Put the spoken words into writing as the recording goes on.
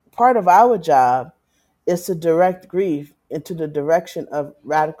part of our job is to direct grief into the direction of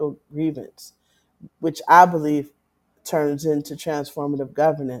radical grievance, which I believe turns into transformative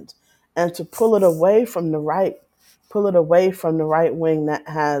governance, and to pull it away from the right wing that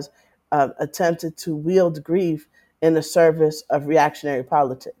has attempted to wield grief in the service of reactionary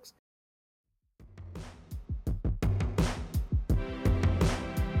politics.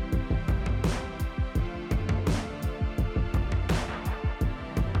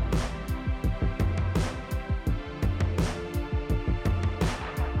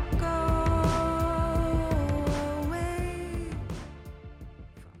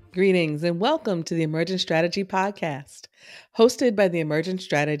 Greetings and welcome to the Emergent Strategy Podcast, hosted by the Emergent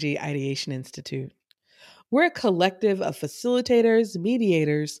Strategy Ideation Institute. We're a collective of facilitators,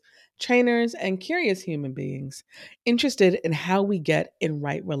 mediators, trainers, and curious human beings interested in how we get in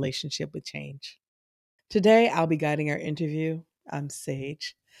right relationship with change. Today, I'll be guiding our interview. I'm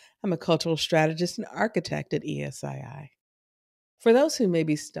Sage. I'm a cultural strategist and architect at ESII. For those who may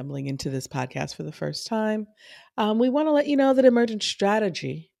be stumbling into this podcast for the first time, we want to let you know that emergent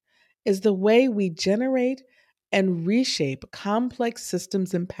strategy is the way we generate and reshape complex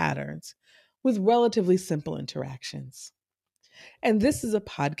systems and patterns with relatively simple interactions. And this is a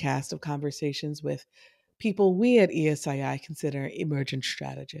podcast of conversations with people we at ESII consider emergent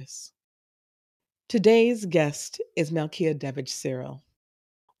strategists. Today's guest is Malkia Devich Cyril,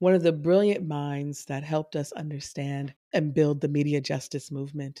 one of the brilliant minds that helped us understand and build the media justice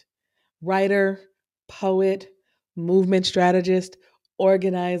movement. Writer, poet, movement strategist,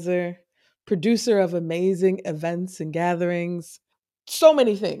 organizer, producer of amazing events and gatherings. So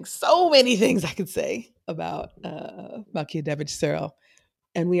many things I could say about Malkia Devich Cyril.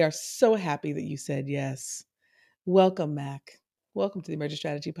 And we are so happy that you said yes. Welcome, Mac. Welcome to the Emergent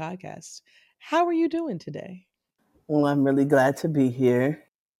Strategy Podcast. How are you doing today? Well, I'm really glad to be here.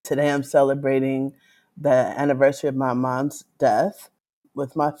 Today I'm celebrating the anniversary of my mom's death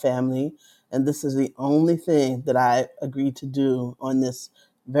with my family, and this is the only thing that I agreed to do on this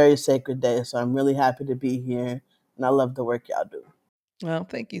very sacred day. So I'm really happy to be here, and I love the work y'all do. Well,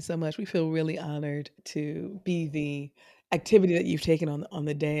 thank you so much. We feel really honored to be the activity that you've taken on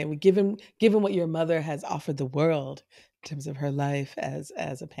the day, and given what your mother has offered the world in terms of her life as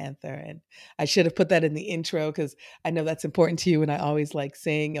a Panther. And I should have put that in the intro because I know that's important to you, and I always like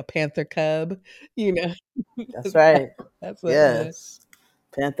saying a Panther cub. You know, That's right. that's what Yes.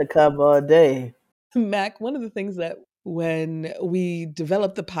 Panther Cub all day. Mac, one of the things that when we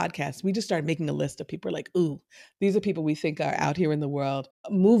developed the podcast, we just started making a list of people like, ooh, these are people we think are out here in the world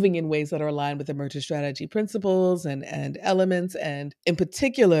moving in ways that are aligned with emergent strategy principles and elements. And in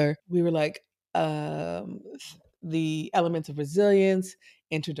particular, we were like, the elements of resilience,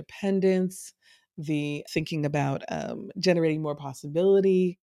 interdependence, the thinking about generating more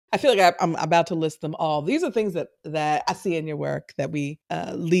possibility. I feel like I'm about to list them all. These are things that I see in your work that we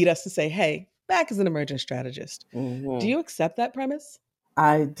lead us to say, hey, Mac is an emergent strategist. Do Mm-hmm. you accept that premise?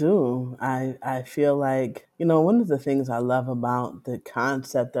 I do. I feel like, one of the things I love about the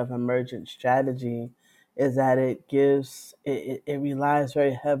concept of emergent strategy is that it relies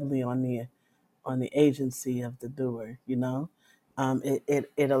very heavily on the agency of the doer.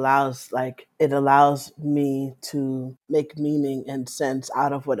 It allows me to make meaning and sense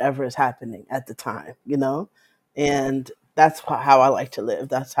out of whatever is happening at the time. And that's how I like to live.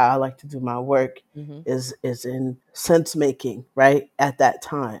 That's how I like to do my work, Mm-hmm. is in sense making right at that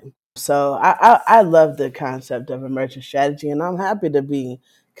time. So I love the concept of emergent strategy, and I'm happy to be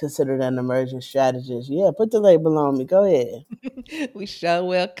considered an emergent strategist. Yeah, put the label on me. Go ahead. We sure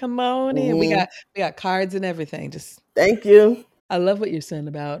will. Come on in. Hmm. We got cards and everything. Just Thank you. I love what you're saying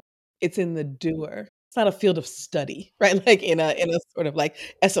about it's in the doer. It's not a field of study, right? Like in a sort of like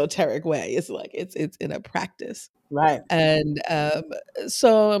esoteric way. It's like it's in a practice. Right. And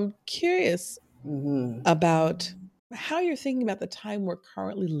so I'm curious Hmm. about how you're thinking about the time we're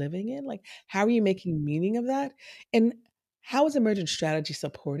currently living in. Like, how are you making meaning of that? And how is emergent strategy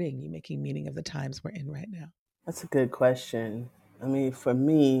supporting you making meaning of the times we're in right now? That's a good question. I mean, for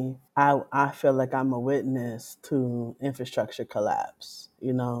me, I feel like I'm a witness to infrastructure collapse.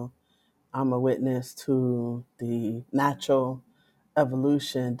 I'm a witness to the natural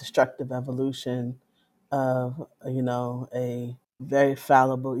evolution, destructive evolution of, a very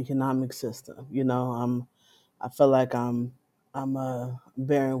fallible economic system. I feel like I'm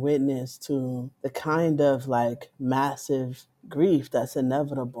bearing witness to the kind of like massive grief that's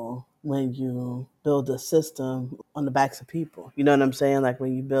inevitable when you build a system on the backs of people. You know what I'm saying? Like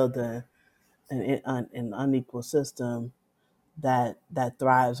when you build an unequal system that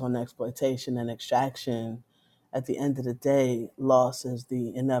thrives on exploitation and extraction, at the end of the day, loss is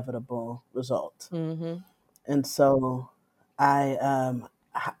the inevitable result. Mm-hmm. And so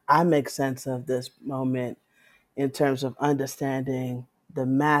I make sense of this moment in terms of understanding the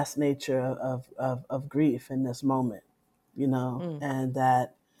mass nature of grief in this moment, Mm. and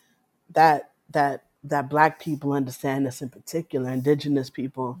that black people understand this in particular, indigenous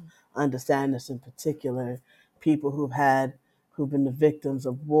people understand this in particular, people who've been the victims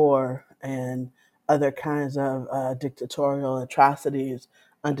of war and other kinds of dictatorial atrocities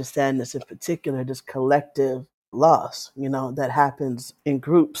understand this in particular, this collective loss, that happens in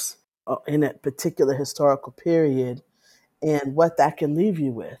groups in a particular historical period, and what that can leave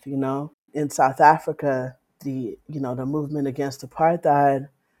you with. In South Africa, the movement against apartheid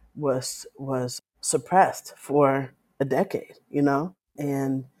was suppressed for a decade,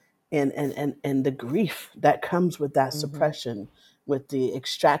 and the grief that comes with that Mm-hmm. suppression, with the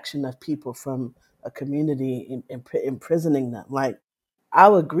extraction of people from a community, imprisoning them. Like,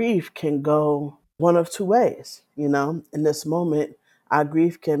 our grief can go one of two ways. In this moment, our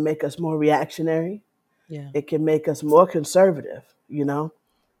grief can make us more reactionary. Yeah. It can make us more conservative.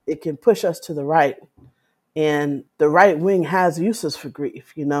 It can push us to the right. And the right wing has uses for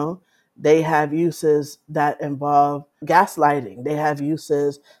grief. They have uses that involve gaslighting. They have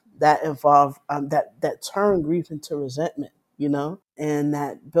uses that involve that turn grief into resentment. And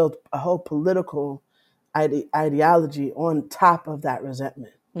that build a whole political ideology on top of that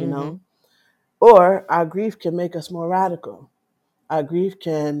resentment. Mm-hmm. Or our grief can make us more radical. Our grief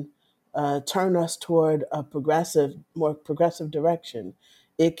can turn us toward a more progressive direction.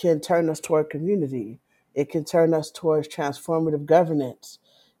 It can turn us toward community. It can turn us towards transformative governance.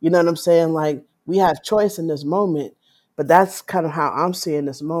 You know what I'm saying? Like, we have choice in this moment, but that's kind of how I'm seeing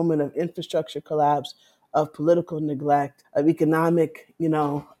this moment of infrastructure collapse, of political neglect, of economic,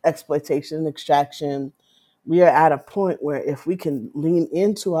 exploitation and extraction. We are at a point where if we can lean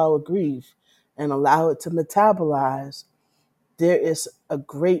into our grief and allow it to metabolize, there is a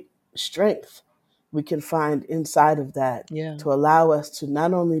great strength we can find inside of that Yeah. to allow us to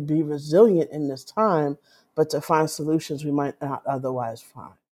not only be resilient in this time, but to find solutions we might not otherwise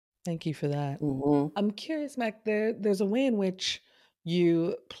find. Thank you for that. Hmm. I'm curious, Mac. There's a way in which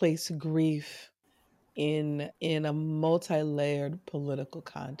you place grief in a multi-layered political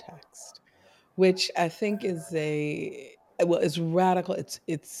context, which I think is a well, it's radical.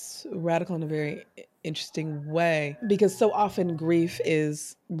 It's radical in a very interesting way because so often grief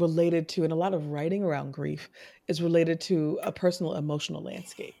is related to, and a lot of writing around grief is related to a personal emotional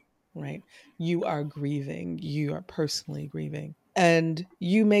landscape, right? You are grieving, you are personally grieving. And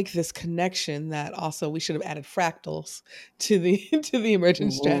you make this connection that also we should have added fractals to the to the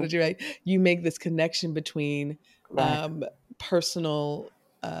emergent Hmm. strategy, right? You make this connection between Right. um, personal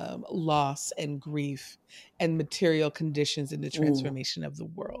loss and grief and material conditions in the Mm. transformation of the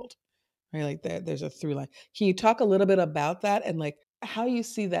world, right? Like there's a through line. Can you talk a little bit about that and like how you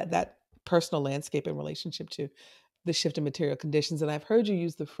see that personal landscape in relationship to the shift in material conditions? And I've heard you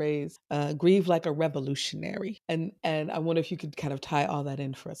use the phrase grieve like a revolutionary, and I wonder if you could kind of tie all that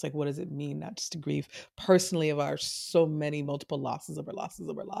in for us. Like, what does it mean not just to grieve personally of our so many multiple losses over losses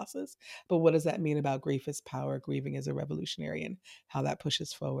over losses, but what does that mean about grief as power, grieving as a revolutionary, and how that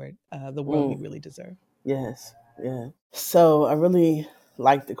pushes forward the world we Mm. really deserve? Yes. Yeah. So I really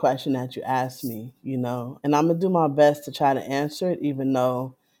like the question that you asked me, and I'm gonna do my best to try to answer it, even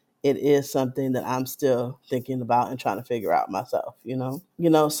though it is something that I'm still thinking about and trying to figure out myself.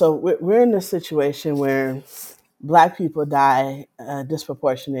 So we're in a situation where Black people die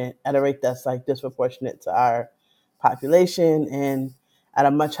disproportionate at a rate that's like disproportionate to our population, and at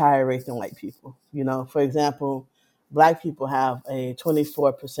a much higher rate than white people. For example, Black people have a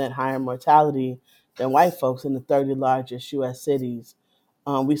 24% higher mortality than white folks in the 30 largest U.S. cities.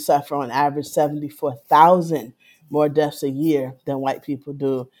 We suffer on average 74,000 more deaths a year than white people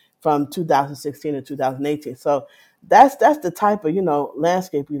do from 2016 to 2018. So that's the type of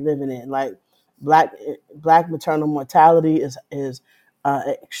landscape we living in. Like, black black maternal mortality is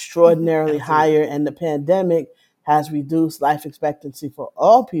extraordinarily higher, Absolutely. and the pandemic has reduced life expectancy for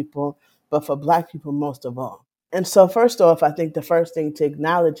all people, but for Black people most of all. And so, first off, I think the first thing to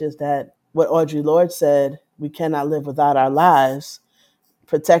acknowledge is that what Audre Lorde said: we cannot live without our lives.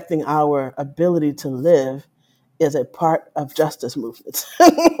 Protecting our ability to live is a part of justice movements.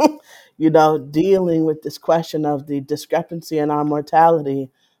 Dealing with this question of the discrepancy in our mortality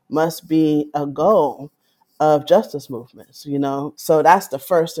must be a goal of justice movements. So that's the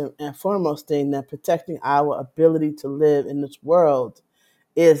first and foremost thing, that protecting our ability to live in this world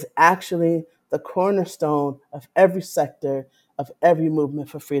is actually the cornerstone of every sector of every movement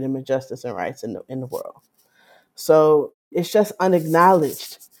for freedom and justice and rights in the world. So it's just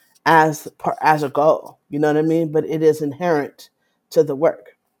unacknowledged as a goal. You know what I mean? But it is inherent to the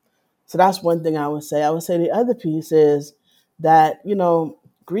work. So that's one thing I would say. I would say the other piece is that,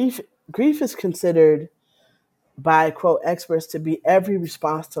 grief grief is considered by quote experts to be every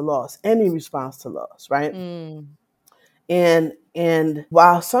response to loss, any response to loss, right? Mm. And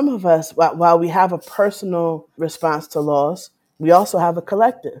while some of us, while we have a personal response to loss, we also have a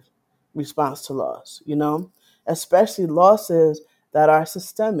collective response to loss, especially losses that are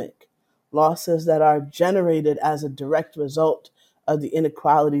systemic, losses that are generated as a direct result of the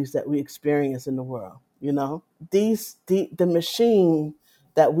inequalities that we experience in the world. The machine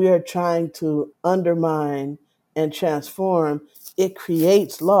that we are trying to undermine and transform, it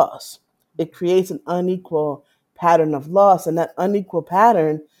creates loss. It creates an unequal pattern of loss, and that unequal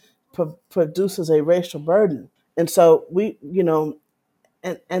pattern produces a racial burden. And so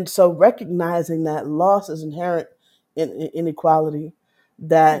so recognizing that loss is inherent in inequality,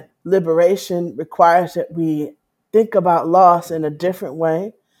 that liberation requires that we think about loss in a different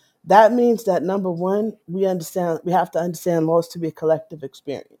way. That means that number one, we have to understand loss to be a collective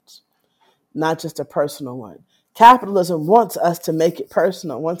experience, not just a personal one. Capitalism wants us to make it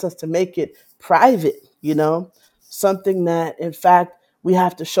personal, wants us to make it private, something that in fact we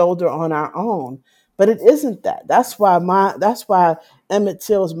have to shoulder on our own. But it isn't that. That's why Emmett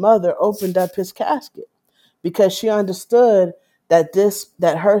Till's mother opened up his casket, because she understood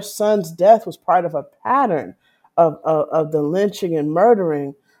that her son's death was part of a pattern of the lynching and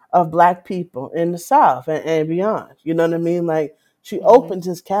murdering of black people in the South and beyond. You know what I mean? Like, she Mm-hmm. opens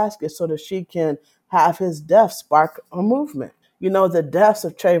his casket so that she can have his death spark a movement. The deaths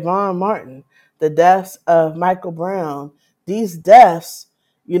of Trayvon Martin, the deaths of Michael Brown, these deaths,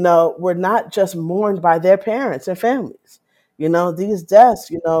 were not just mourned by their parents and families. These deaths,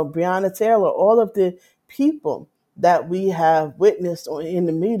 Breonna Taylor, all of the people that we have witnessed in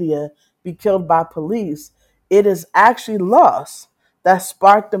the media be killed by police, it is actually loss that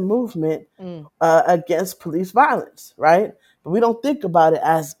sparked the movement Mm. against police violence, right? But we don't think about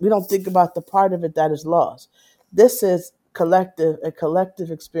the part of it that is lost. This is a collective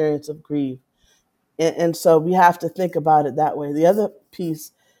experience of grief, and so we have to think about it that way. The other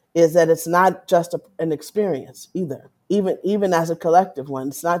piece is that it's not just an experience either. Even as a collective one,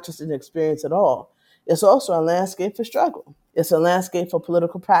 it's not just an experience at all. It's also a landscape for struggle. It's a landscape for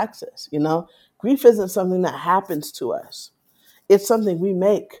political praxis. Grief isn't something that happens to us. It's something we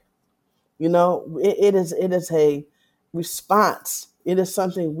make. It is a response. It is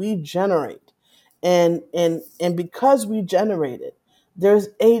something we generate, and because we generate it, there's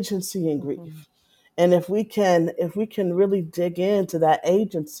agency in Mm-hmm. grief. And if we can really dig into that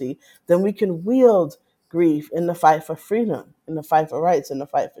agency, then we can wield grief in the fight for freedom, in the fight for rights, in the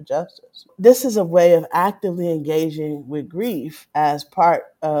fight for justice. This is a way of actively engaging with grief as part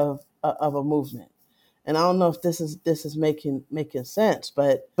of a movement. And I don't know if this is making sense,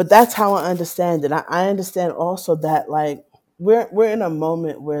 but that's how I understand it. I understand also that, like, we're in a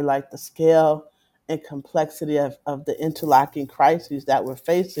moment where, like, the scale and complexity of the interlocking crises that we're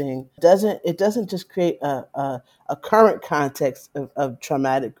facing doesn't just create a current context of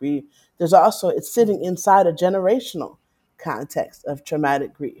traumatic grief. It's sitting inside a generational context of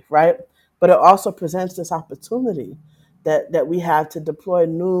traumatic grief, right? But it also presents this opportunity that we have to deploy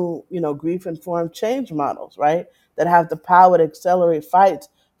new, grief informed change models, right? That have the power to accelerate fights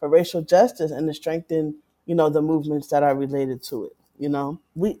for racial justice and to strengthen, the movements that are related to it.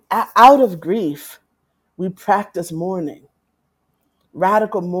 Out of grief, we practice mourning,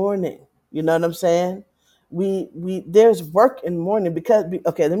 radical mourning. You know what I'm saying? We There's work in mourning because,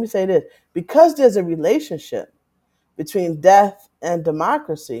 okay, let me say this: because there's a relationship between death and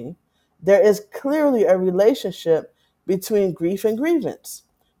democracy, there is clearly a relationship between grief and grievance,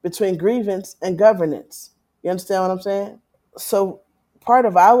 between grievance and governance. You understand what I'm saying? So part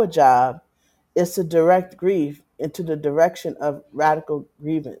of our job is to direct grief into the direction of radical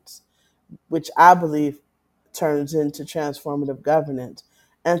grievance, which I believe turns into transformative governance,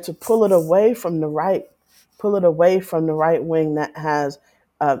 and to pull it away from the right wing that has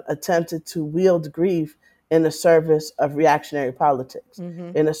attempted to wield grief in the service of reactionary politics,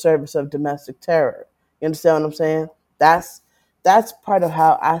 Mm-hmm. in the service of domestic terror. You understand what I'm saying? That's that's part of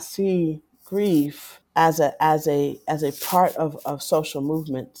how I see grief as a part of social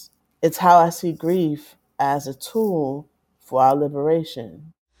movements. It's how I see grief as a tool for our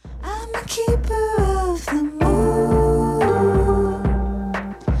liberation. I'm a keeper of the moon,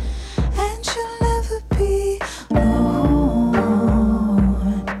 and you'll never be alone.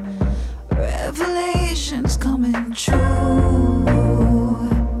 Revelations coming true,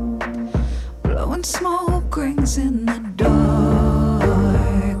 blowing smoke rings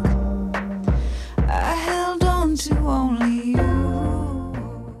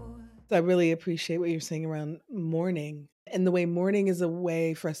I really appreciate what you're saying around mourning and the way mourning is a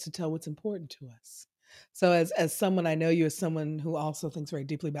way for us to tell what's important to us. So as someone, I know you as someone who also thinks very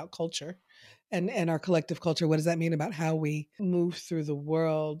deeply about culture and our collective culture. What does that mean about how we move through the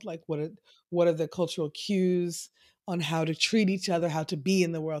world? Like what are the cultural cues on how to treat each other, how to be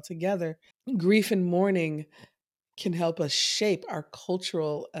in the world together? Grief and mourning can help us shape our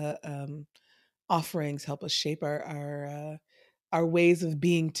cultural offerings, help us shape our ways of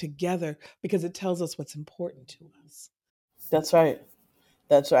being together because it tells us what's important to us. That's right.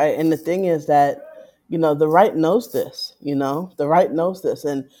 That's right. And the thing is that, the right knows this, the right knows this.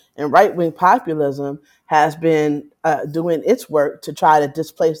 And right wing populism has been doing its work to try to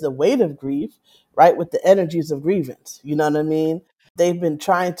displace the weight of grief, right, with the energies of grievance. You know what I mean? They've been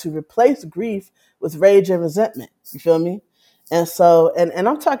trying to replace grief with rage and resentment. You feel me? And so, and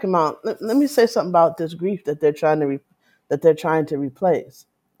I'm talking about, let me say something about this grief that they're trying to replace.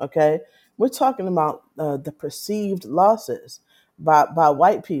 Okay. We're talking about the perceived losses by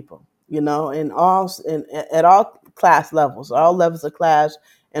white people, at all class levels, all levels of class,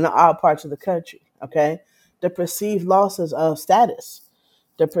 and in all parts of the country. Okay, the perceived losses of status,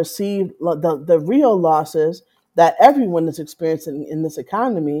 the real losses that everyone is experiencing in this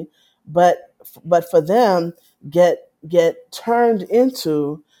economy, but for them get turned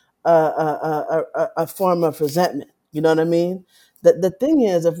into a form of resentment. You know what I mean? The thing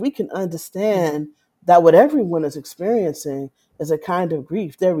is, if we can Mhm. understand that what everyone is experiencing is a kind of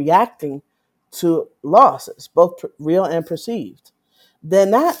grief, they're reacting to losses, both real and perceived,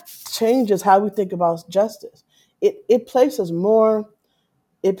 then that changes how we think about justice. It places more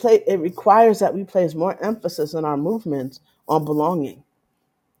it requires that we place more emphasis in our movements on belonging.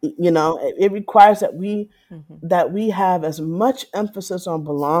 It requires Mhm. that we have as much emphasis on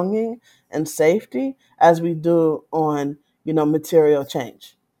belonging and safety as we do on material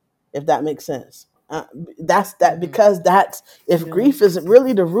change, if that makes sense. That's that Mhm. because that's if No. grief is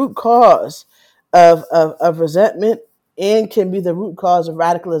really the root cause of resentment and can be the root cause of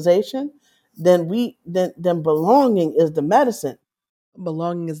radicalization, then belonging is the medicine.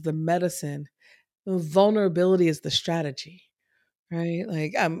 Belonging is the medicine. Vulnerability is the strategy, right?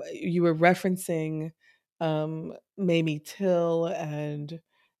 Like you were referencing Mamie Till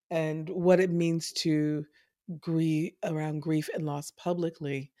and what it means to grieve around grief and loss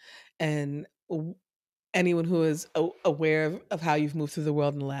publicly. And anyone who is aware of how you've moved through the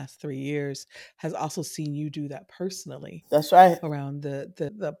world in the last 3 years has also seen you do that personally That's right. around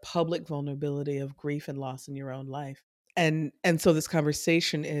the public vulnerability of grief and loss in your own life. And so this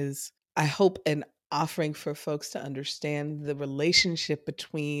conversation is, I hope, an offering for folks to understand the relationship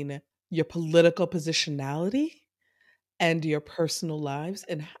between your political positionality and your personal lives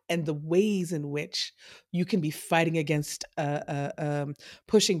and the ways in which you can be fighting against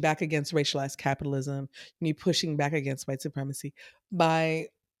pushing back against racialized capitalism, me pushing back against white supremacy by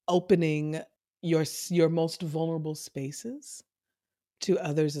opening your most vulnerable spaces to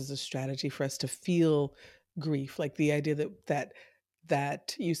others as a strategy for us to feel grief, like the idea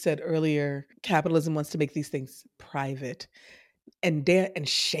that you said earlier, capitalism wants to make these things private and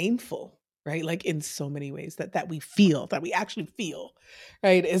shameful, right? Like in so many ways that we feel, that we actually feel,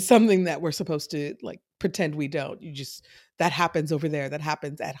 right? Is something that we're supposed to like pretend we don't. You just that happens over there, that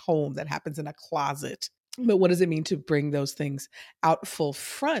happens at home, that happens in a closet. But what does it mean to bring those things out full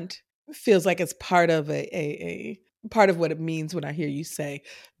front? Feels like it's part of a part of what it means when I hear you say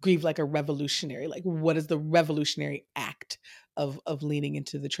grieve like a revolutionary. Like what is the revolutionary act of leaning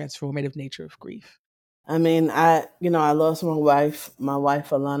into the transformative nature of grief? I mean, I lost my wife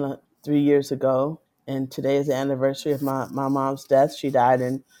Alana 3 years ago, and today is the anniversary of my mom's death. She died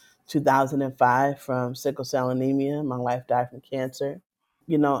in 2005 from sickle cell anemia. My wife died from cancer.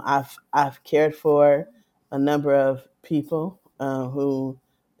 I've cared for a number of people who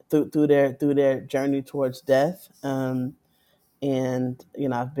through their journey towards death, and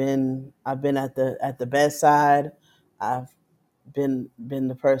I've been at the bedside. I've been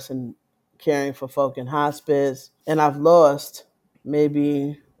the person caring for folk in hospice, and I've lost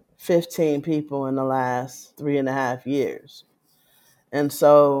maybe 15 people in the last 3.5 years. And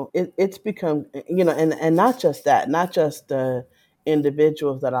so it's become, and not just that, not just the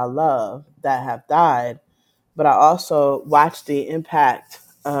individuals that I love that have died, but I also watched the impact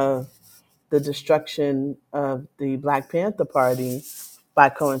of the destruction of the Black Panther Party by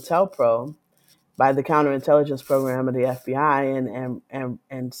COINTELPRO, by the counterintelligence program of the FBI,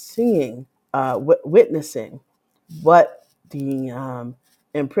 and seeing, witnessing what the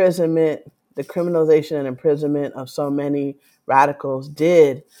imprisonment, the criminalization and imprisonment of so many radicals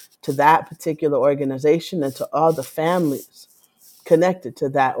did to that particular organization and to all the families connected to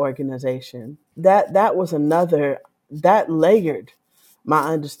that organization. That was another that layered my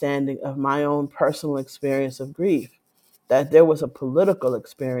understanding of my own personal experience of grief. That there was a political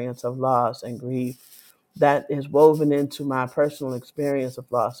experience of loss and grief that is woven into my personal experience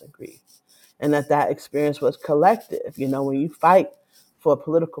of loss and grief, and that experience was collective. You know, when you fight for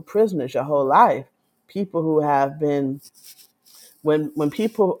political prisoners your whole life, people who have been when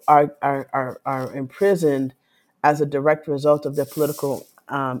people are imprisoned as a direct result of their political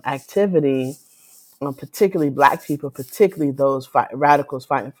activity, particularly Black people, particularly those radicals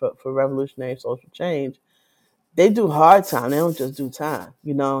fighting for revolutionary social change, they do hard time. They don't just do time.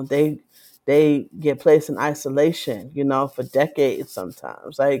 You know, they get placed in isolation. You know, for decades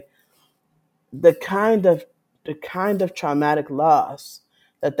sometimes. Like the kind of the kind of traumatic loss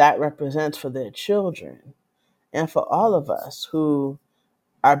that represents for their children and for all of us who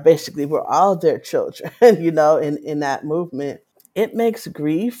are basically we're all their children. You know, in that movement, it makes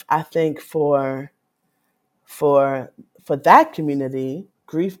grief. I think for for that community,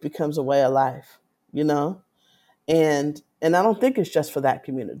 grief becomes a way of life. You know, and I don't think it's just for that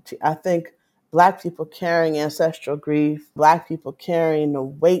community. I think Black people carrying ancestral grief, Black people carrying the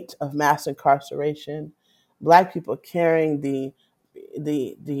weight of mass incarceration, Black people carrying the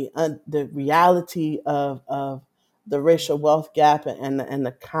reality of the racial wealth gap and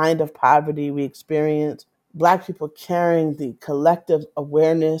the kind of poverty we experience. Black people carrying the collective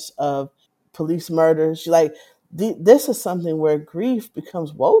awareness of police murders. Like this is something where grief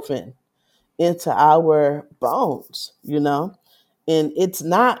becomes woven into our bones, you know? And it's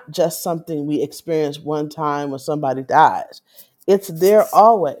not just something we experience one time when somebody dies. It's there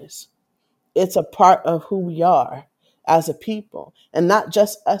always. It's a part of who we are as a people, and not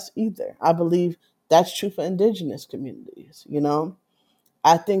just us either. I believe that's true for indigenous communities, you know?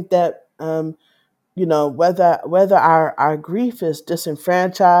 I think that you know, whether our grief is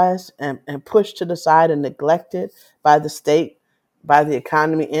disenfranchised and pushed to the side and neglected by the state, by the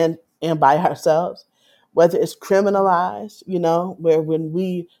economy, and by ourselves, whether it's criminalized, you know, where when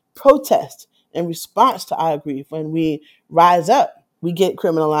we protest in response to our grief, when we rise up, we get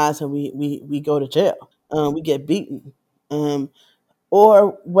criminalized and we go to jail, we get beaten.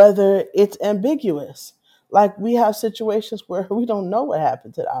 Or whether it's ambiguous. Like we have situations where we don't know what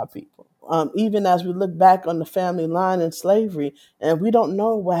happened to our people. Even as we look back on the family line in slavery, and we don't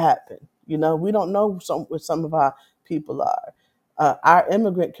know what happened. You know, we don't know what some of our people are. Our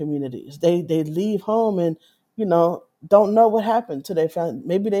immigrant communities, they leave home and you know don't know what happened to their family.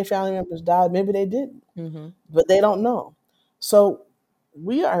 Maybe their family members died, maybe they didn't, Mm-hmm. but they don't know. So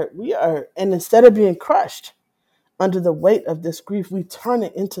and instead of being crushed under the weight of this grief, we turn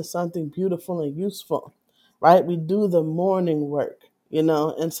it into something beautiful and useful, right? We do the mourning work, you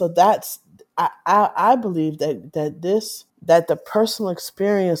know, and so I believe that the personal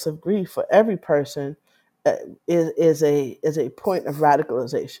experience of grief for every person uh, is a point of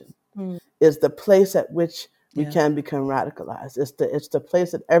radicalization, Mm. is the place at which we Yeah. can become radicalized. It's the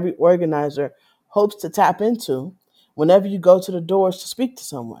place that every organizer hopes to tap into whenever you go to the doors to speak to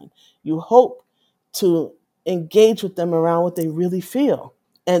someone. You hope to engage with them around what they really feel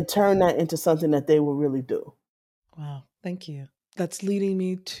and turn that into something that they will really do. Wow. Thank you. That's leading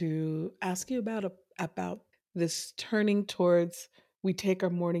me to ask you about this turning towards we take our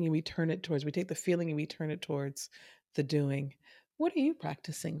mourning and we turn it towards we take the feeling and we turn it towards the doing. What are you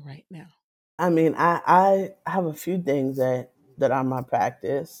practicing right now? I mean, I have a few things that are my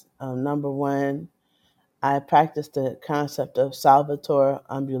practice. Number one, I practice the concept of salvatore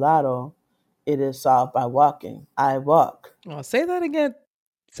ambulato. It is solved by walking. I walk. Oh, say that again.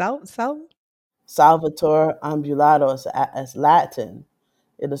 Sal. Salvatore ambulato is Latin.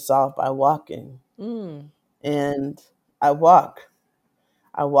 It is solved by walking. Mm. And I walk.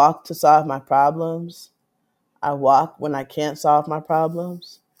 I walk to solve my problems. I walk when I can't solve my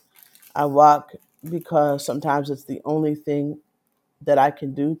problems. I walk because sometimes it's the only thing that I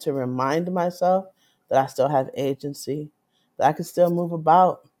can do to remind myself that I still have agency, that I can still move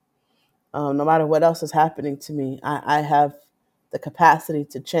about. No matter what else is happening to me, I have the capacity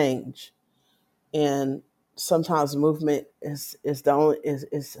to change. And sometimes movement is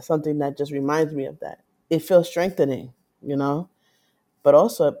something that just reminds me of that. It feels strengthening, you know, but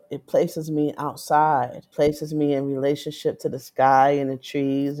also it places me outside, places me in relationship to the sky and the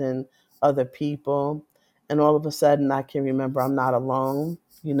trees and other people. And all of a sudden I can remember I'm not alone,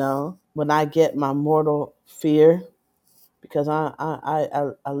 you know. When I get my mortal fear, because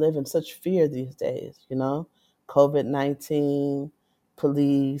I live in such fear these days, you know, COVID-19,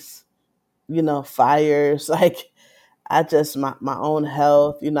 police, you know, fires, like I just my own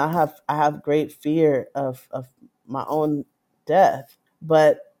health, you know, I have great fear of my own death.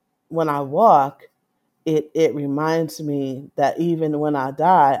 But when I walk, it reminds me that even when I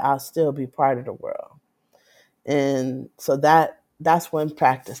die, I'll still be part of the world. And so that's one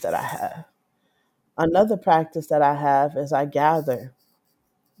practice that I have. Another practice that I have is I gather.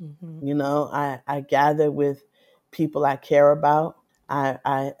 Mm-hmm. I gather with people I care about.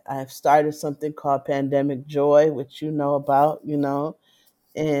 I've started something called Pandemic Joy, which you know about,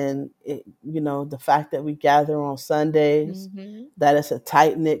 and the fact that we gather on Sundays, Mm-hmm. that it's a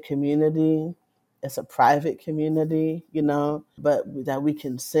tight knit community, it's a private community, but that we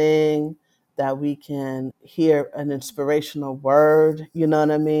can sing, that we can hear an inspirational word, you know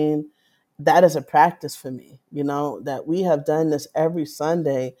what I mean? That is a practice for me, that we have done this every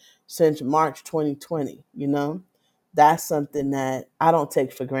Sunday since March 2020, That's something that I don't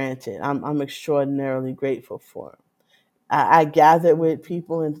take for granted. I'm extraordinarily grateful for. I gathered with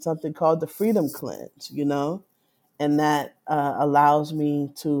people in something called the Freedom Cleanse, and that allows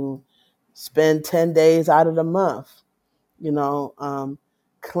me to spend 10 days out of the month, you know, um,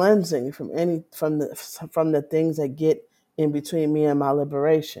 cleansing from the things that get in between me and my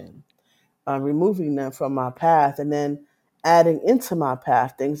liberation, removing them from my path, and then adding into my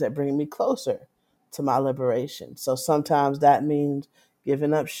path things that bring me closer to my liberation. So sometimes that means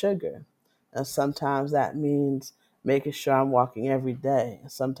giving up sugar, and sometimes that means making sure I'm walking every day,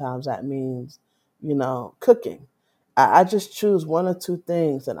 and sometimes that means, cooking. I just choose one or two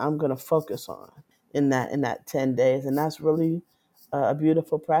things that I'm going to focus on in that 10 days, and that's really a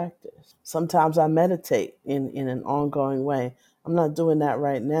beautiful practice. Sometimes I meditate in an ongoing way. I'm not doing that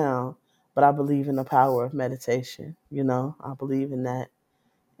right now, but I believe in the power of meditation. I believe in that,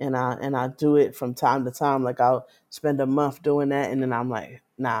 and I do it from time to time. Like I'll spend a month doing that, and then I'm like,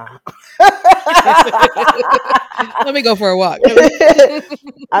 nah. Let me go for a walk.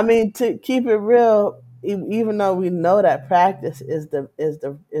 I mean, to keep it real, even though we know that practice is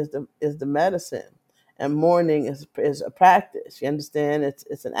the medicine, and mourning is a practice. You understand?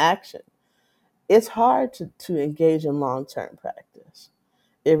 It's an action. It's hard to engage in long term practice.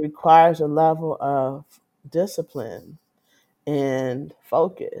 It requires a level of discipline and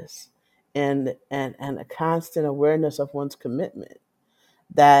focus, and a constant awareness of one's commitment,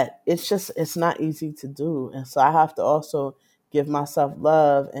 that it's not easy to do. And so I have to also give myself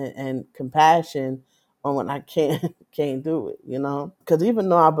love and compassion on when I can't do it, because even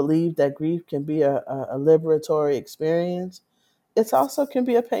though I believe that grief can be a liberatory experience, it also can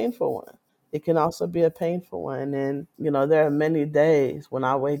be a painful one. It can also be a painful one. And there are many days when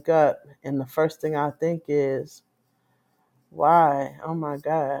I wake up and the first thing I think is, why? Oh my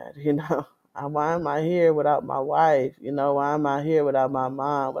God, why am I here without my wife? Why am I here without my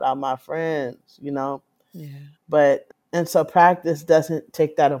mom, without my friends? Yeah. And so practice doesn't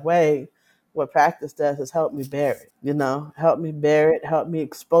take that away. What practice does is help me bear it, help me bear it, help me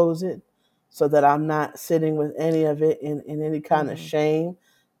expose it, so that I'm not sitting with any of it in any kind of Mm-hmm. shame.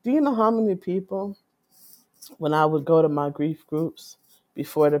 Do you know how many people, when I would go to my grief groups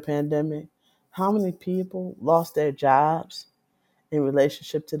before the pandemic, how many people lost their jobs in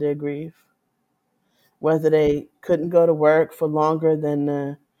relationship to their grief, whether they couldn't go to work for longer than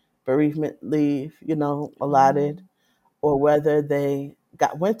the bereavement leave, Oh. allotted, or whether they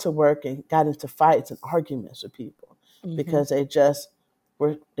went to work and got into fights and arguments with people Mm-hmm. because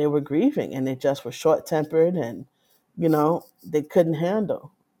they were grieving, and they just were short tempered, and they couldn't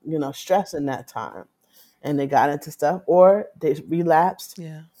handle stress in that time, and they got into stuff, or they relapsed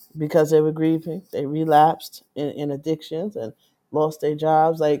Yeah. because they were grieving. They relapsed in addictions and lost their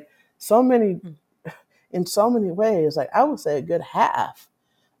jobs. Like, so many, Mm. in so many ways, like I would say a good half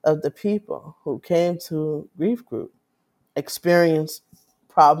of the people who came to grief group experienced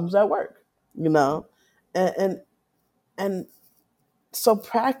problems at work, you know, and and, and so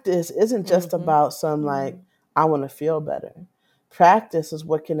practice isn't just Mm-hmm. about some, like, Mm. I want to feel better. Practice is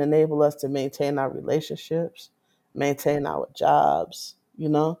what can enable us to maintain our relationships, maintain our jobs,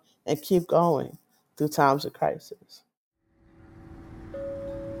 and keep going through times of crisis.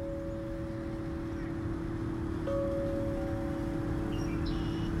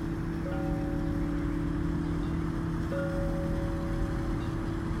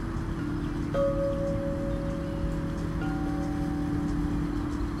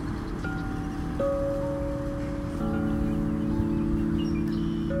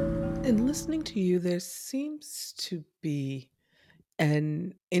 In listening to you, there seems to be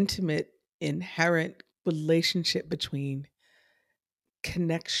an intimate, inherent relationship between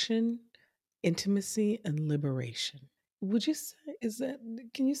connection, intimacy, and liberation. Would you say, is that,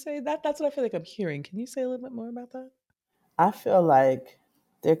 can you say that? That's what I feel like I'm hearing. Can you say a little bit more about that? I feel like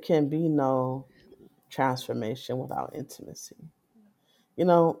there can be no transformation without intimacy. You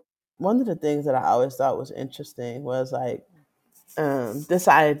know, one of the things that I always thought was interesting was like this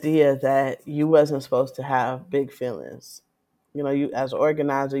idea that you wasn't supposed to have big feelings. You know, you as an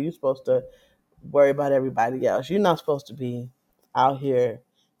organizer, you're supposed to worry about everybody else. You're not supposed to be out here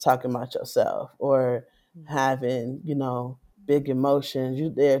talking about yourself or having, big emotions. You're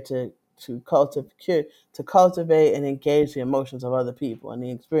there to cultivate and engage the emotions of other people and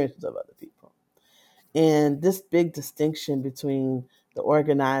the experiences of other people. And this big distinction between the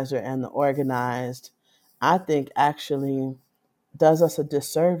organizer and the organized, I think actually does us a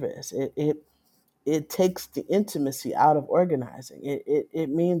disservice. It takes the intimacy out of organizing. It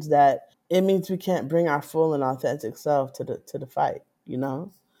means we can't bring our full and authentic self to the fight,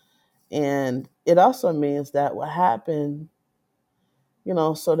 And it also means that what happened,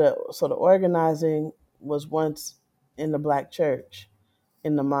 so the organizing was once in the black church,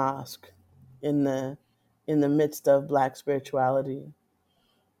 in the mosque, in the midst of black spirituality.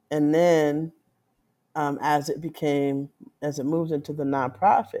 And then as it moved into the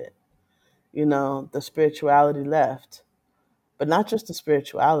nonprofit, the spirituality left. But not just the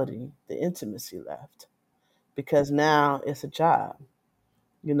spirituality, the intimacy left. Because now it's a job,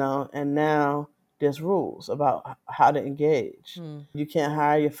 and now there's rules about how to engage. Mm. You can't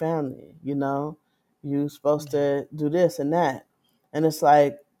hire your family, You're supposed Yeah. to do this and that. And it's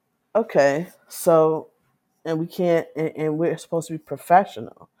like, okay, so, and we can't, and we're supposed to be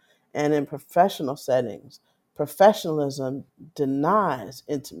professional. And in professional settings, professionalism denies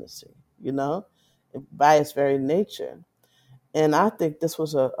intimacy, by its very nature. And I think this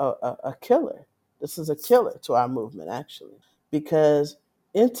was a killer. This is a killer to our movement, actually, because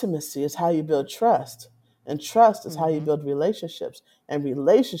intimacy is how you build trust, and trust is how you Mm-hmm. build relationships, and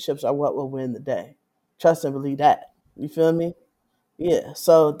relationships are what will win the day. Trust and believe that. You feel me? Yeah.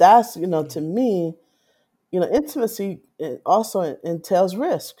 So that's, Yeah. to me, intimacy it also entails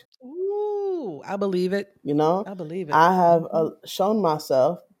risk. Ooh, I believe it. You know, I believe it. I have Mm-hmm. shown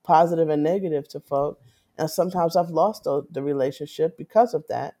myself positive and negative to folk, and sometimes I've lost the relationship because of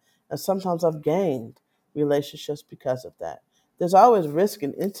that, and sometimes I've gained relationships because of that. There's always risk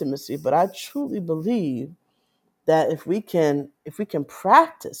in intimacy, but I truly believe that if we can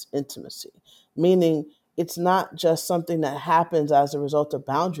practice intimacy, meaning it's not just something that happens as a result of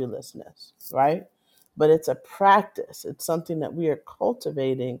boundarylessness, right? But it's a practice. It's something that we are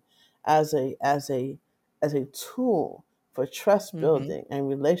cultivating as a tool for trust Mm-hmm. building and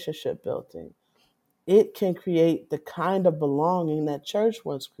relationship building. It can create the kind of belonging that church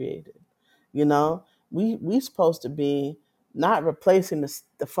once created. You know, we supposed to be not replacing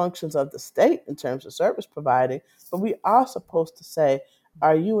the functions of the state in terms of service providing, but we are supposed to say,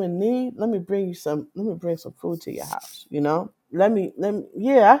 "Are you in need? Let me bring you some. Let me bring some food to your house." Let me.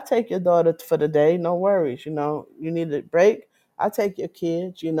 Yeah, I'll take your daughter for the day. No worries. You need a break. I'll take your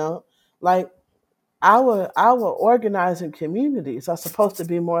kids. Like our organizing communities are supposed to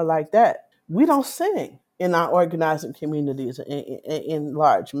be more like that. We don't sing in our organizing communities in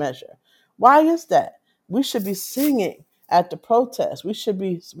large measure. Why is that? We should be singing at the protest. We should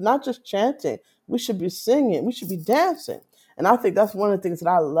be not just chanting, we should be singing, we should be dancing. And I think that's one of the things that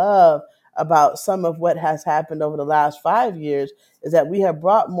I love about some of what has happened over the last 5 years is that we have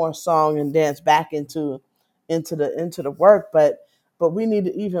brought more song and dance back into the work, but we need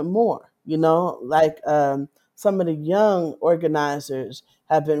even more. Like some of the young organizers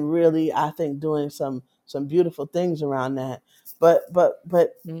have been really, I think, doing some beautiful things around that. But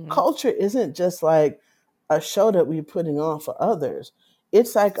Mm-hmm. culture isn't just like a show that we're putting on for others.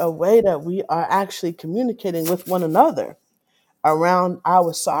 It's like a way that we are actually communicating with one another around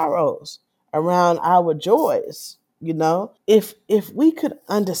our sorrows, around our joys. If we could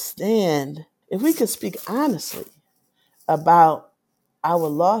understand, if we could speak honestly about our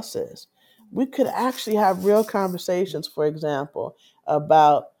losses, we could actually have real conversations, for example,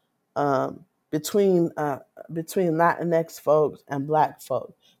 about um, between between Latinx folks and Black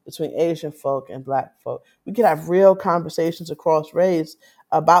folk, between Asian folk and Black folk. We could have real conversations across race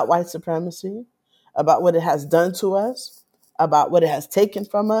about white supremacy, about what it has done to us, about what it has taken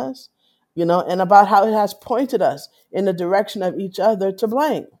from us, and about how it has pointed us in the direction of each other to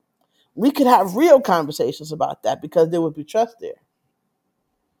blame. We could have real conversations about that because there would be trust there.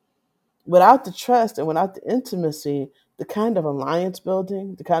 Without the trust and without the intimacy, the kind of alliance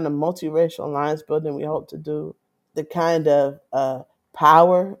building, the kind of multiracial alliance building we hope to do, the kind of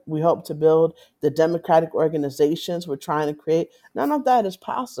power we hope to build, the democratic organizations we're trying to create, none of that is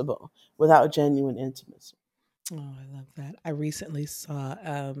possible without genuine intimacy. Oh, I love that. I recently saw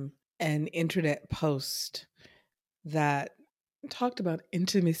an internet post that talked about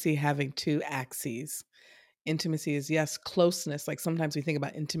intimacy having two axes. Intimacy is, yes, closeness. Like sometimes we think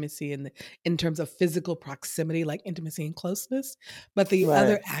about intimacy in terms of physical proximity, like intimacy and closeness. But the Right.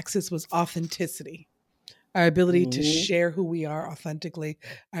 other axis was authenticity, our ability to Hmm. share who we are authentically,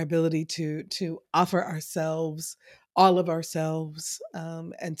 our ability to offer ourselves, all of ourselves,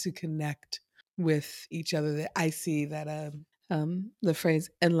 and to connect with each other. That I see that the phrase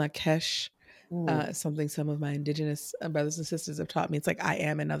 "en lakesh" Mm. something some of my indigenous brothers and sisters have taught me. It's like I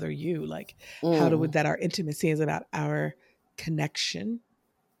am another you. Like how do we, Mm. that our intimacy is about our connection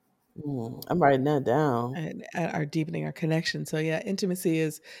Mm. I'm writing that down. and our deepening our connection. So yeah, intimacy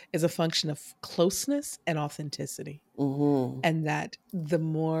is a function of closeness and authenticity, Hmm. and that the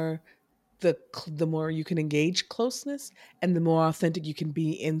more you can engage closeness and the more authentic you can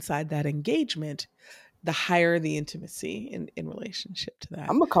be inside that engagement, the higher the intimacy in relationship to that.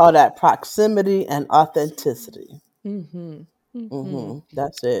 I'm gonna call that proximity and authenticity. Mm-hmm. Mm-hmm. Hmm.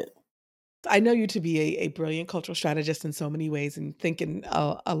 That's it. I know you to be a brilliant cultural strategist in so many ways and thinking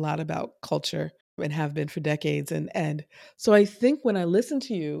a lot about culture and have been for decades. And so I think when I listen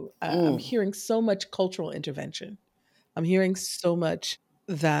to you, I'm Mm. hearing so much cultural intervention. I'm hearing so much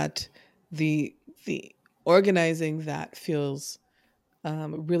that the the organizing that feels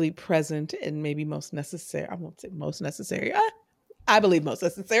really present and maybe most necessary. I won't say most necessary. I believe most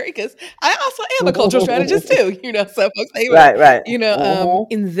necessary because I also am a cultural strategist too. So folks say, but Right. Right. Hmm.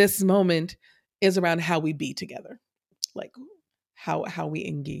 in this moment is around how we be together, like how we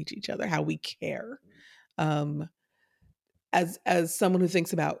engage each other, how we care. Um, as someone who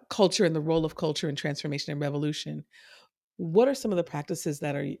thinks about culture and the role of culture in transformation and revolution, what are some of the practices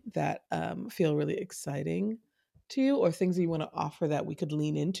that feel really exciting to you, or things that you want to offer that we could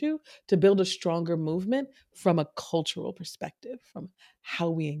lean into to build a stronger movement from a cultural perspective, from how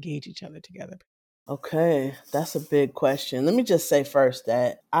we engage each other together? Okay, that's a big question. Let me just say first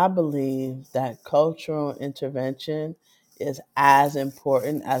that I believe that cultural intervention is as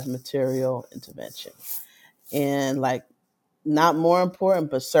important as material intervention. And like not more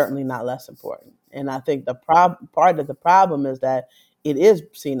important, but certainly not less important. And I think the part of the problem is that it is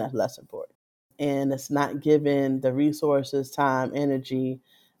seen as less important, and it's not given the resources, time, energy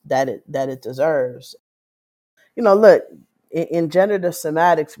that it deserves. Look, in generative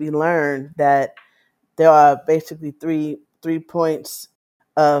somatics, we learned that there are basically three points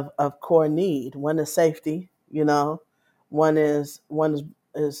of core need. One is safety, one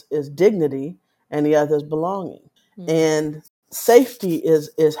is dignity, and the other is belonging. Mm, And safety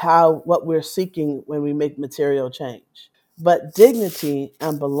is how what we're seeking when we make material change. But dignity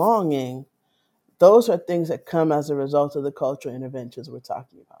and belonging, those are things that come as a result of the cultural interventions we're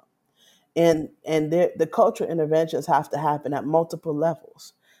talking about. And the cultural interventions have to happen at multiple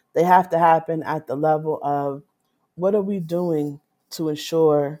levels. They have to happen at the level of what are we doing to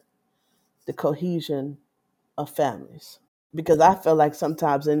ensure the cohesion of families? Because I feel like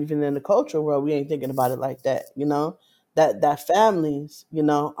sometimes, and even in the cultural world, we ain't thinking about it like that. That families,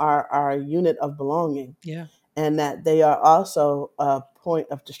 are a unit of belonging, yeah, and that they are also a point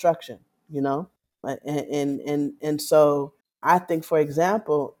of destruction. You know, and so I think, for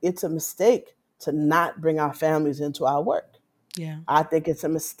example, it's a mistake to not bring our families into our work. yeah, I think it's a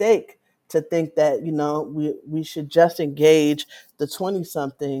mistake to think that we should just engage the 20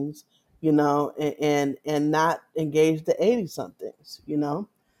 somethings, and not engage the 80 somethings.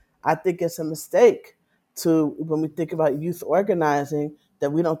 I think it's a mistake to when we think about youth organizing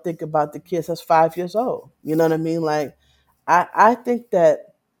that we don't think about the kids that's 5 years old. You know what I mean? Like I think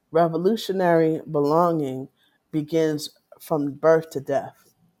that revolutionary belonging begins from birth to death,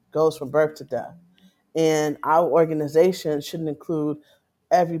 goes from birth to death. And our organization shouldn't include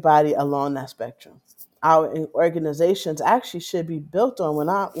everybody along that spectrum. Our organizations actually should be built on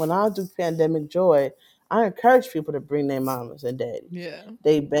when I do pandemic joy, I encourage people to bring their mamas and daddies, yeah,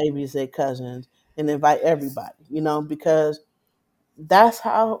 their babies, their cousins, and invite everybody, because that's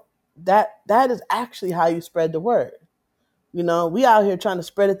how that is actually how you spread the word. We out here trying to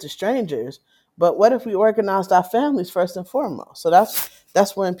spread it to strangers, but what if we organized our families first and foremost? So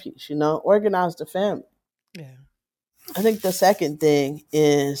that's one piece, organize the family. yeah, I think the second thing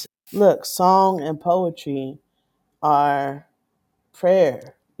is, look, song and poetry are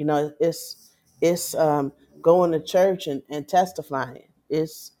prayer. It's going to church and testifying.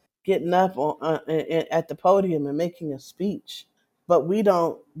 It's getting up at the podium and making a speech. But we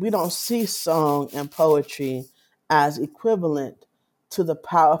don't see song and poetry as equivalent to the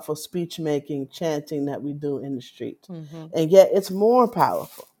powerful speech making, chanting that we do in the street. mm-hmm, And yet it's more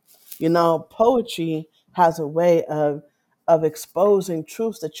powerful. Poetry has a way of exposing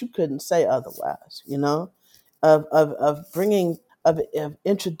truths that you couldn't say otherwise. of bringing of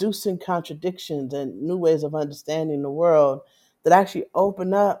introducing contradictions and new ways of understanding the world that actually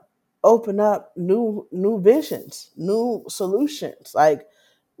open up new visions, new solutions. Like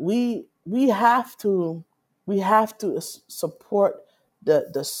we have to support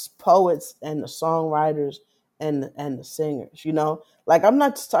the poets and the songwriters and the singers. Like I'm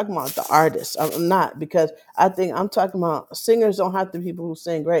not just talking about the artists. I'm not, because I think I'm talking about singers don't have to be people who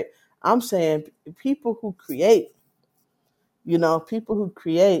sing great. I'm saying people who create, people who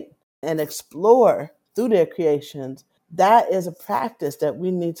create and explore through their creations. That is a practice that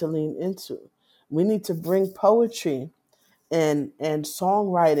we need to lean into. We need to bring poetry and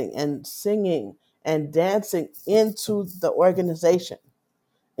songwriting and singing and dancing into the organization,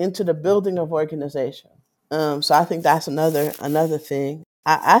 into the building of organization. So I think that's another thing.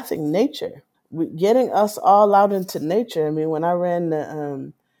 I think nature, getting us all out into nature. I mean, when I ran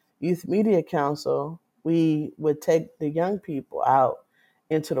the youth media council, we would take the young people out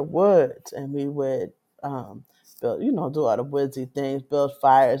into the woods, and we would build, do all the woodsy things, build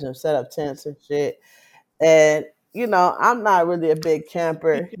fires and set up tents and shit. And I'm not really a big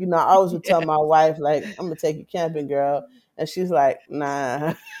camper. I always would tell Yeah. my wife, like, I'm gonna take you camping, girl, and she's like,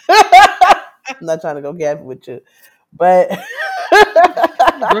 nah. I'm not trying to go camping with you. But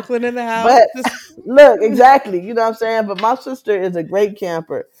Brooklyn in the house. but look, exactly, you know what I'm saying? But my sister is a great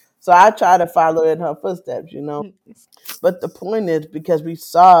camper. So I try to follow in her footsteps. But the point is, because we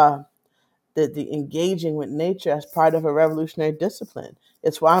saw the engaging with nature as part of a revolutionary discipline.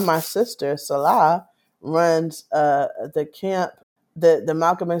 It's why my sister Salah runs the camp, the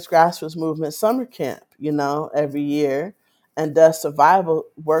Malcolm X Grassroots Movement summer camp, every year, and does survival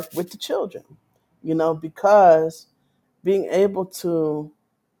work with the children. Because being able to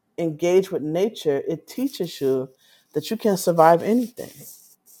engage with nature, it teaches you that you can survive anything.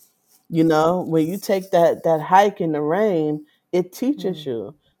 When you take that hike in the rain, it teaches Mm,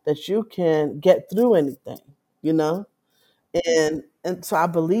 you that you can get through anything. You know, and so I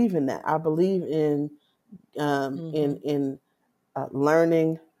believe in that. I believe in mhm,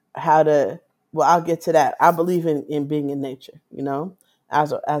 learning how to. Well, I'll get to that. I believe in being in nature.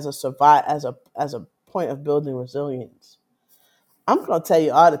 As a survive as a point of building resilience. I'm gonna tell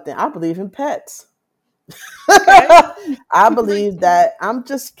you all the thing. I believe in pets. okay. I believe that I'm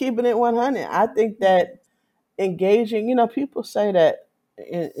just keeping it 100. I think Mhm, that engaging, people say that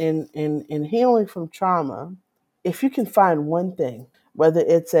in healing from trauma, if you can find one thing, whether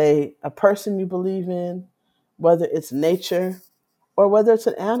it's a person you believe in, whether it's nature, or whether it's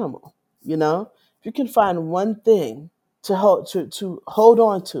an animal, if you can find one thing to hold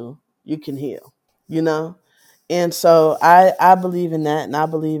on to, you can heal, you know? And so I believe in that, and I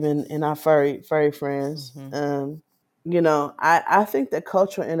believe in our furry friends. mhm, I think that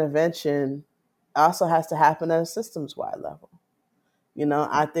cultural intervention also has to happen at a systems wide level.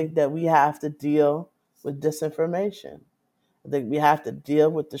 I think that we have to deal with disinformation. I think we have to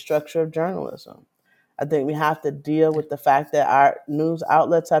deal with the structure of journalism. I think we have to deal yeah, with the fact that our news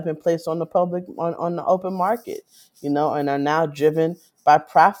outlets have been placed on the public on the open market, and are now driven by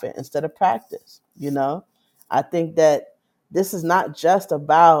profit instead of practice. I think that this is not just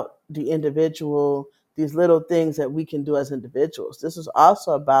about the individual, these little things that we can do as individuals. This is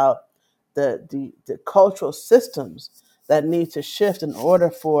also about the cultural systems that need to shift in order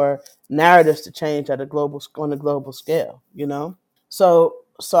for narratives to change on a global scale.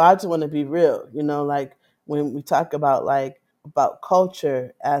 So I just want to be real, like when we talk about about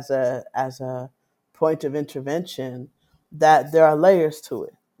culture as a point of intervention, that there are layers to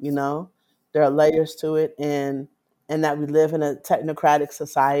it, there are layers to it, and that we live in a technocratic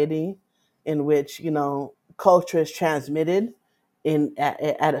society in which culture is transmitted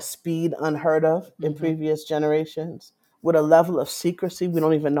at a speed unheard of in mhm, previous generations, with a level of secrecy we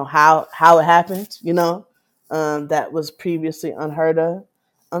don't even know how it happened, that was previously unheard of,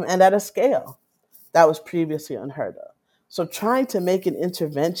 and at a scale that was previously unheard of. So trying to make an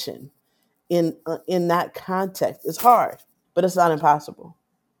intervention in that context is hard, but it's not impossible.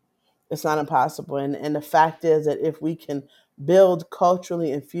 It's not impossible. And the fact is that if we can build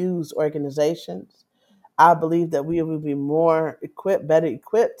culturally infused organizations, I believe that we will be better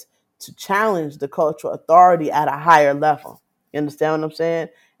equipped to challenge the cultural authority at a higher level. You understand what I'm saying?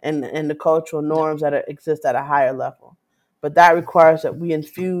 And the cultural yeah, norms that exist at a higher level. But that requires that we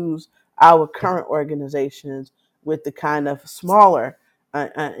infuse our current organizations with the kind of smaller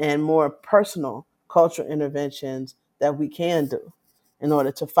and more personal cultural interventions that we can do in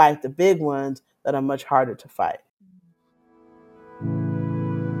order to fight the big ones that are much harder to fight.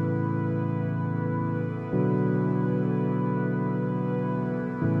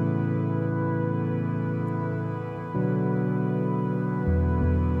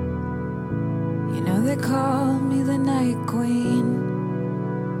 You know they call me the Night Queen,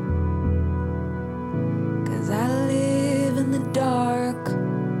 'cause I live in the dark,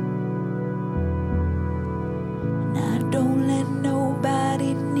 and I don't let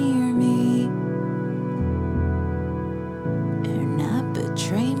nobody near me, and I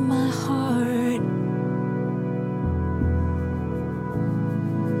betray my heart.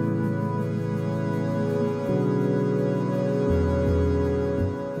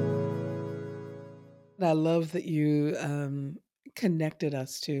 I love that you connected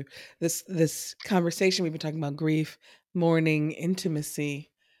us to this conversation. We've been talking about grief, mourning, intimacy,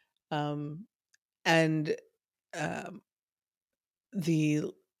 um, and um, the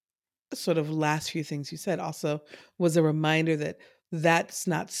sort of last few things you said also was a reminder that that's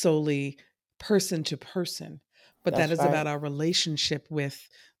not solely person to person, but that That's is right. about our relationship with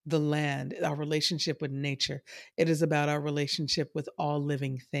the land, our relationship with nature. It is about our relationship with all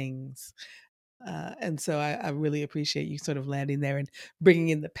living things. And so I really appreciate you sort of landing there and bringing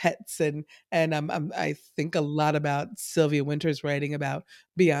in the pets and I think a lot about Sylvia Wynter's writing about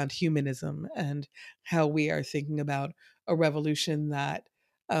beyond humanism and how we are thinking about a revolution that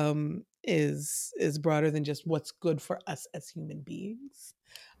is broader than just what's good for us as human beings.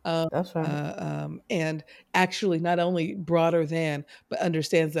 That's right. And actually not only broader than, but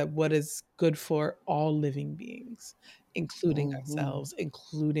understands that what is good for all living beings, including Hmm. ourselves,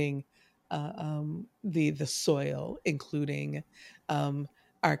 including the soil, including um,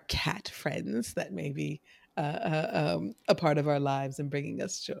 our cat friends that may be a part of our lives and bringing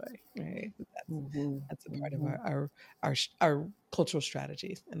us joy. Right, Hmm. that's a part of Hmm. our cultural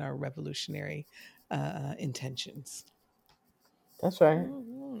strategies and our revolutionary intentions. That's right.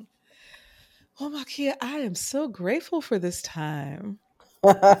 Mhm. Well, Malkia, I am so grateful for this time.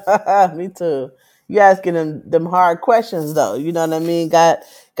 Me too. You asking them hard questions though. You know what I mean? Got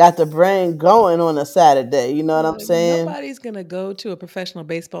the brain going on a Saturday. You know what I'm saying? Nobody's gonna go to a professional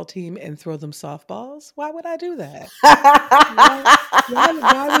baseball team and throw them softballs. Why would I do that? Why?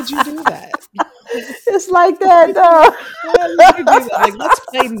 Why would you do that? It's like Why that would you? though. Why would you do that? Like, let's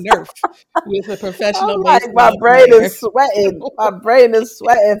play Nerf with a professional I'm like, my baseball brain player. is sweating. My brain is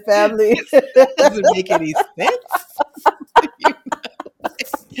sweating, family. That doesn't make any sense. You know?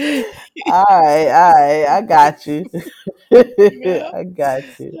 All right, I got you. Yeah. I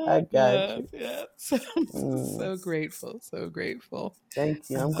got you. I got Yeah, you. yeah. So I'm Mm, so grateful, so grateful. thank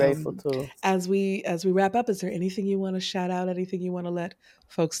you. I'm grateful Um, too. as we wrap up, is there anything you want to shout out? Anything you want to let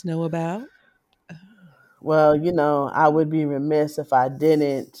folks know about? Uh, Well, I would be remiss if I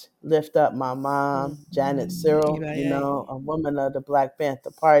didn't lift up my mom, Janet Cyril, Ibai. a woman of the Black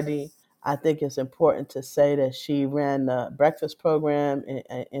Panther Party. I think it's important to say that she ran the breakfast program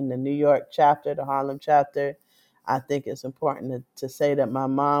in the New York chapter, the Harlem chapter. I think it's important to say that my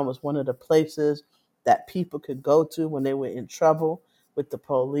mom was one of the places that people could go to when they were in trouble with the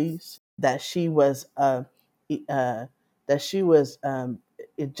police. E- uh, that she was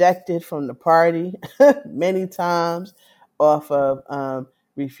ejected from the party many times off of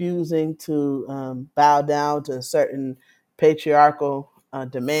refusing to bow down to certain patriarchal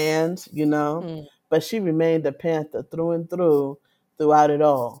demands, Mm, but she remained a Panther through and through throughout it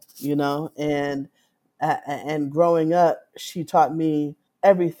all, and growing up, she taught me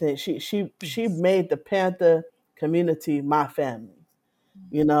everything. She yes. made the Panther community my family,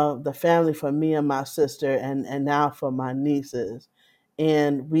 the family for me and my sister, and now for my nieces.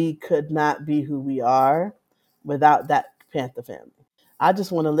 And we could not be who we are without that Panther family. I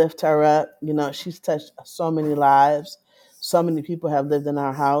just want to lift her up. She's touched so many lives. So many people have lived in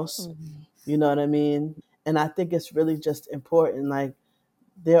our house. Mhm, You know what I mean? And I think it's really just important. Like,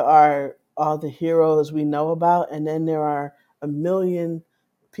 there are all the heroes we know about, and then there are a million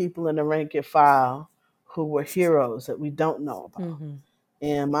people in the rank and file who were heroes that we don't know about. mhm.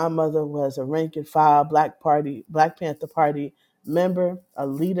 And my mother was a rank and file Black Panther Party member, a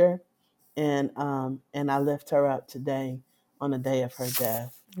leader, and I lift her up today on the day of her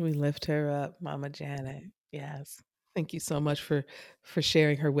death. We lift her up, Mama Janet. Yes. Thank you so much for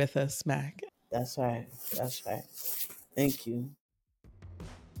sharing her with us, Mac. That's right. That's right. Thank you.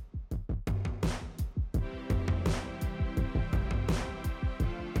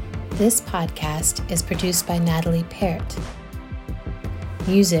 This podcast is produced by Natalie Parrott.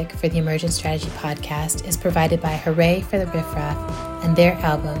 Music for the Emergent Strategy podcast is provided by Hooray for the Riff Raff and their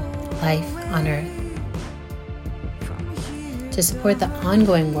album, Life on Earth. To support the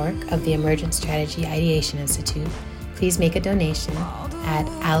ongoing work of the Emergent Strategy Ideation Institute, please make a donation at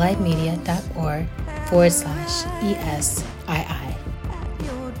alliedmedia.org/ESII.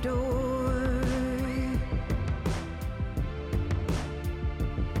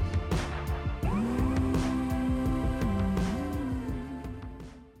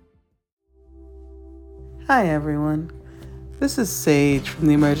 Hi everyone, this is Sage from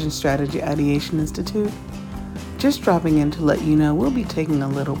the Emergent Strategy Ideation Institute. Just dropping in to let you know we'll be taking a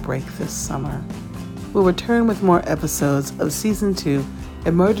little break this summer. We'll return with more episodes of Season 2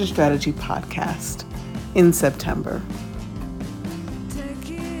 Emergent Strategy Podcast in September.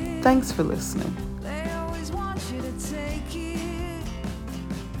 Thanks for listening.